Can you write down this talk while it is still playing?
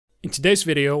In today's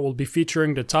video, we'll be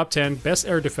featuring the top 10 best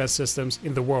air defense systems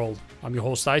in the world. I'm your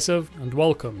host Isev, and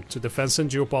welcome to Defense and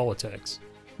Geopolitics.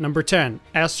 Number 10.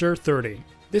 Aster 30.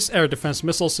 This air defense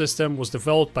missile system was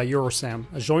developed by Eurosam,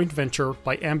 a joint venture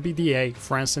by MBDA,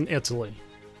 France and Italy.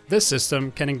 This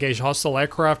system can engage hostile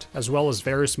aircraft as well as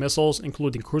various missiles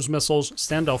including cruise missiles,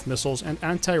 standoff missiles and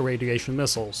anti-radiation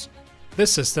missiles.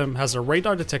 This system has a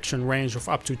radar detection range of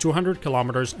up to 200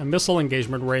 km, a missile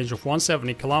engagement range of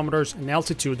 170 km, an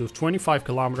altitude of 25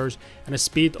 km, and a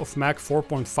speed of Mach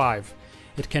 4.5.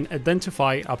 It can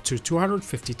identify up to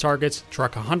 250 targets,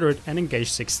 track 100, and engage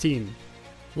 16.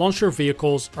 Launcher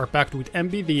vehicles are packed with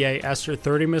MBDA Aster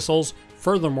 30 missiles.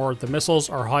 Furthermore, the missiles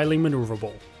are highly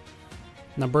maneuverable.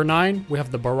 Number 9, we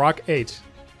have the Barak 8.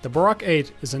 The Barak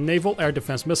 8 is a naval air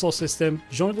defense missile system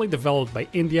jointly developed by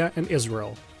India and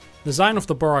Israel. Design of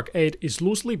the Barak 8 is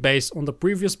loosely based on the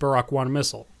previous Barak 1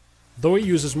 missile, though it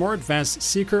uses more advanced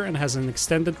seeker and has an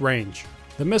extended range.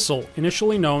 The missile,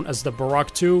 initially known as the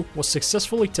Barak 2, was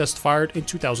successfully test-fired in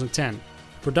 2010.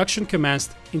 Production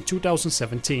commenced in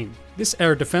 2017. This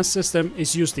air defense system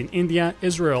is used in India,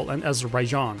 Israel, and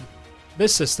Azerbaijan.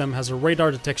 This system has a radar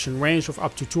detection range of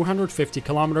up to 250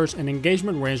 km, an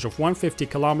engagement range of 150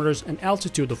 km, an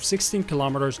altitude of 16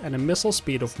 km, and a missile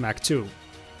speed of Mach 2.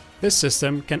 This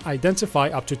system can identify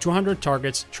up to 200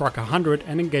 targets, track 100,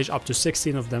 and engage up to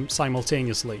 16 of them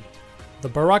simultaneously. The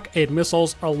Barak 8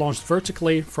 missiles are launched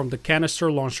vertically from the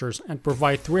canister launchers and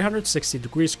provide 360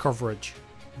 degrees coverage.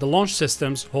 The launch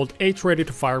systems hold 8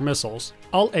 ready-to-fire missiles.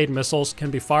 All 8 missiles can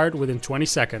be fired within 20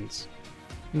 seconds.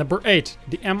 Number 8.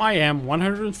 The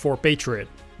MIM-104 Patriot.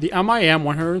 The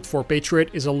MIM-104 Patriot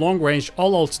is a long-range,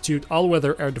 all-altitude,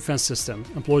 all-weather air defense system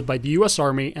employed by the US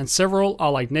Army and several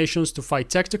allied nations to fight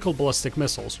tactical ballistic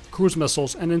missiles, cruise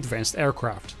missiles, and advanced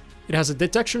aircraft. It has a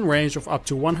detection range of up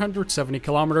to 170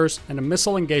 km and a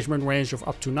missile engagement range of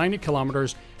up to 90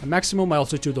 km, a maximum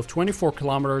altitude of 24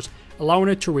 km, allowing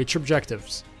it to reach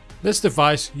objectives. This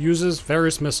device uses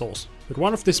various missiles, but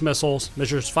one of these missiles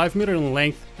measures 5 meters in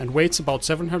length and weighs about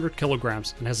 700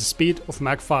 kg and has a speed of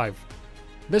Mach 5.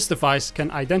 This device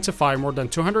can identify more than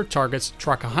 200 targets,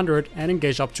 track 100, and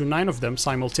engage up to 9 of them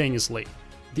simultaneously.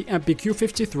 The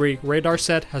MPQ-53 radar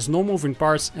set has no moving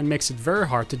parts and makes it very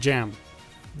hard to jam.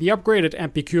 The upgraded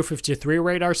MPQ-53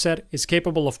 radar set is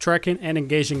capable of tracking and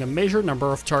engaging a major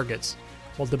number of targets,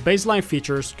 while the baseline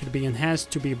features could be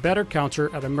enhanced to be a better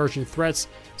counter at emerging threats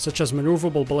such as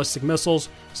maneuverable ballistic missiles,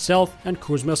 stealth and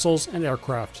cruise missiles, and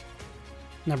aircraft.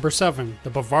 Number 7. The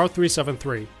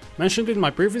Bavar-373. Mentioned in my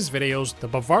previous videos, the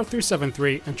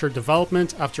Bavar-373 entered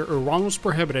development after Iran was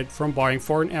prohibited from buying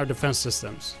foreign air defense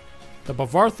systems. The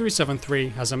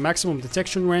Bavar-373 has a maximum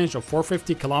detection range of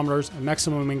 450 km, a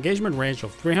maximum engagement range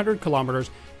of 300 km,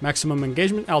 maximum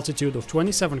engagement altitude of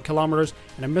 27 km,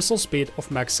 and a missile speed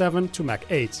of Mach 7 to Mach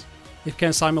 8. It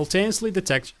can simultaneously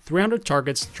detect 300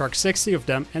 targets, track 60 of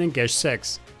them, and engage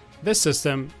 6. This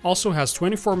system also has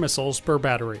 24 missiles per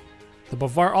battery. The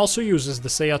Bavar also uses the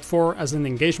Sayat-4 as an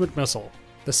engagement missile.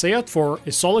 The Sayat-4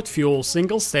 is solid-fuel,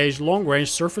 single-stage, long-range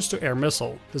surface-to-air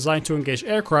missile designed to engage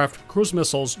aircraft, cruise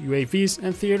missiles, UAVs,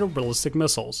 and theater ballistic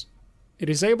missiles. It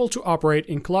is able to operate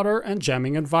in clutter and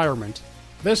jamming environment.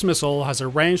 This missile has a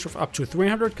range of up to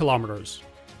 300 km.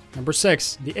 Number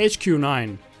 6. The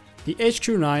HQ-9. The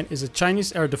HQ-9 is a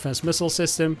Chinese air defense missile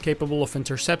system capable of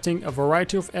intercepting a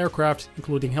variety of aircraft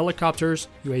including helicopters,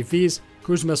 UAVs,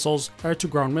 cruise missiles,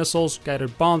 air-to-ground missiles,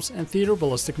 guided bombs, and theater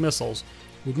ballistic missiles,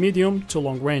 with medium to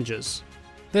long ranges.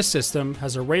 This system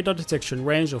has a radar detection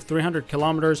range of 300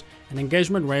 km, an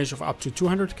engagement range of up to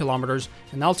 200 km,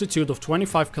 an altitude of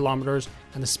 25 km,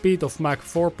 and a speed of Mach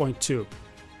 4.2.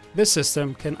 This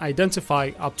system can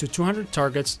identify up to 200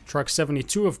 targets, track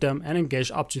 72 of them, and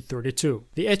engage up to 32.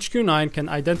 The HQ-9 can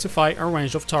identify a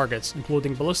range of targets,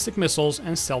 including ballistic missiles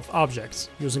and stealth objects,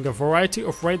 using a variety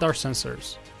of radar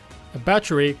sensors. A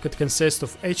battery could consist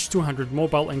of H200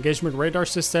 mobile engagement radar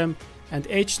system and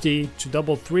HD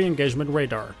 233 engagement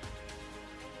radar.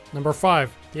 Number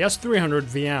 5. The S-300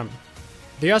 VM.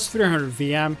 The S-300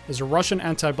 VM is a Russian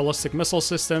anti-ballistic missile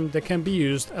system that can be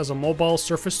used as a mobile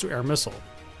surface-to-air missile.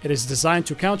 It is designed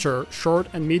to counter short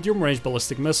and medium-range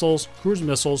ballistic missiles, cruise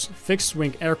missiles,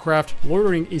 fixed-wing aircraft,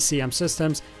 loitering ECM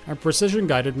systems, and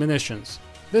precision-guided munitions.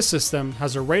 This system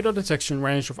has a radar detection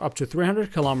range of up to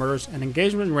 300 km, an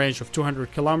engagement range of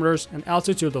 200 km, an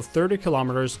altitude of 30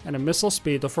 km, and a missile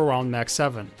speed of around Mach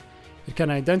 7. It can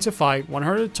identify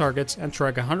 100 targets and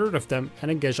track 100 of them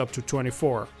and engage up to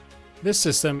 24. This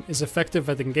system is effective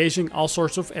at engaging all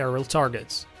sorts of aerial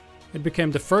targets. It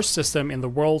became the first system in the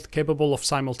world capable of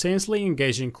simultaneously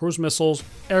engaging cruise missiles,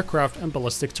 aircraft, and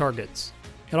ballistic targets.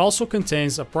 It also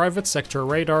contains a private sector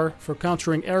radar for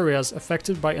countering areas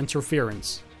affected by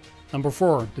interference. Number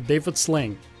 4. The David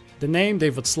Sling. The name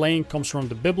David Sling comes from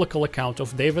the biblical account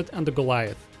of David and the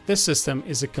Goliath. This system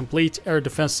is a complete air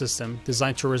defense system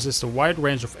designed to resist a wide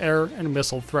range of air and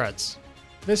missile threats.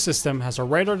 This system has a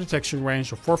radar detection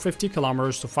range of 450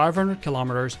 km to 500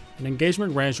 km, an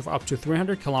engagement range of up to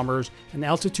 300 km, an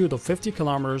altitude of 50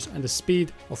 km, and a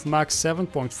speed of Mach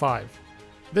 7.5.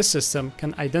 This system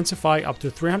can identify up to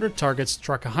 300 targets,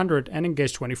 track 100, and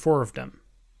engage 24 of them.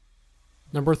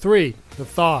 Number 3. The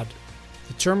THAAD.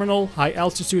 The Terminal High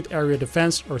Altitude Area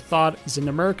Defense, or THAAD, is an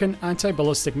American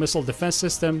anti-ballistic missile defense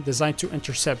system designed to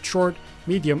intercept short,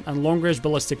 medium, and long-range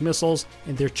ballistic missiles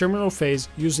in their terminal phase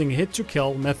using a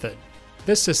hit-to-kill method.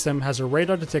 This system has a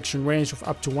radar detection range of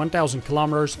up to 1,000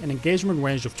 km, an engagement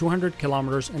range of 200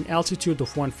 km, an altitude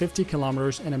of 150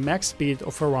 km, and a max speed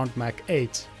of around Mach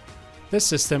 8. This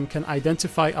system can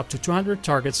identify up to 200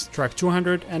 targets, track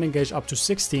 200, and engage up to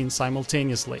 16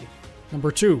 simultaneously.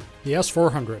 Number 2. The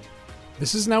S-400.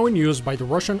 This is now in use by the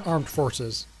Russian Armed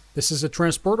Forces. This is a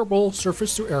transportable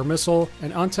surface-to-air missile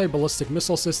and anti-ballistic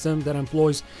missile system that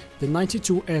employs the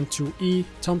 92N2E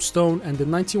Tombstone and the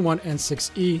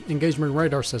 91N6E engagement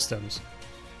radar systems.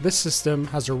 This system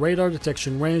has a radar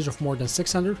detection range of more than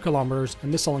 600 km, a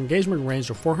missile engagement range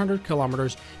of 400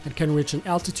 km, and can reach an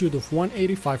altitude of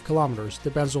 185 km,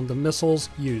 depends on the missiles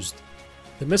used.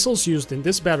 The missiles used in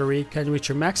this battery can reach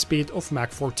a max speed of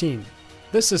Mach 14.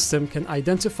 This system can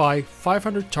identify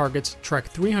 500 targets, track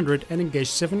 300, and engage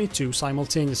 72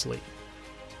 simultaneously.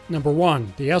 Number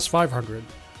 1. The S-500.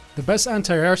 The best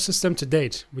anti-air system to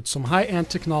date, with some high-end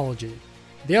technology.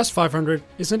 The S-500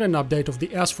 isn't an update of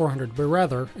the S-400, but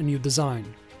rather a new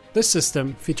design. This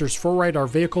system features 4 radar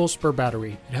vehicles per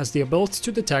battery. It has the ability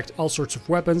to detect all sorts of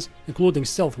weapons, including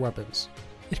stealth weapons.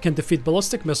 It can defeat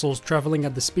ballistic missiles traveling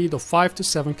at the speed of 5 to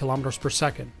 7 km per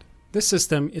second. This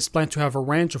system is planned to have a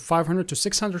range of 500 to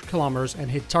 600 km and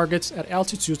hit targets at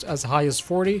altitudes as high as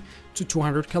 40 to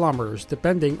 200 km,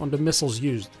 depending on the missiles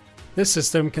used. This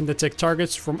system can detect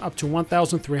targets from up to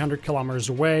 1,300 km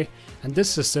away, and this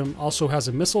system also has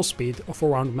a missile speed of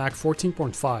around Mach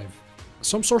 14.5.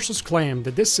 Some sources claim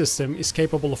that this system is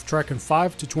capable of tracking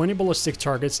 5 to 20 ballistic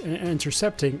targets and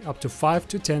intercepting up to 5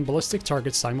 to 10 ballistic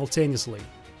targets simultaneously.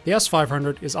 The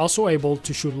S-500 is also able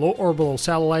to shoot low orbital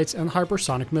satellites and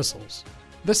hypersonic missiles.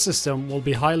 This system will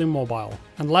be highly mobile.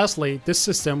 And lastly, this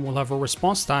system will have a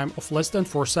response time of less than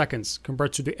 4 seconds,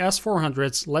 compared to the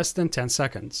S-400's less than 10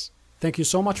 seconds. Thank you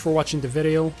so much for watching the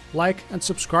video. Like and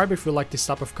subscribe if you like this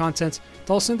type of content.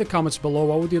 Tell us in the comments below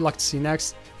what would you like to see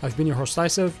next. I've been your host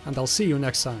Isev, and I'll see you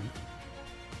next time.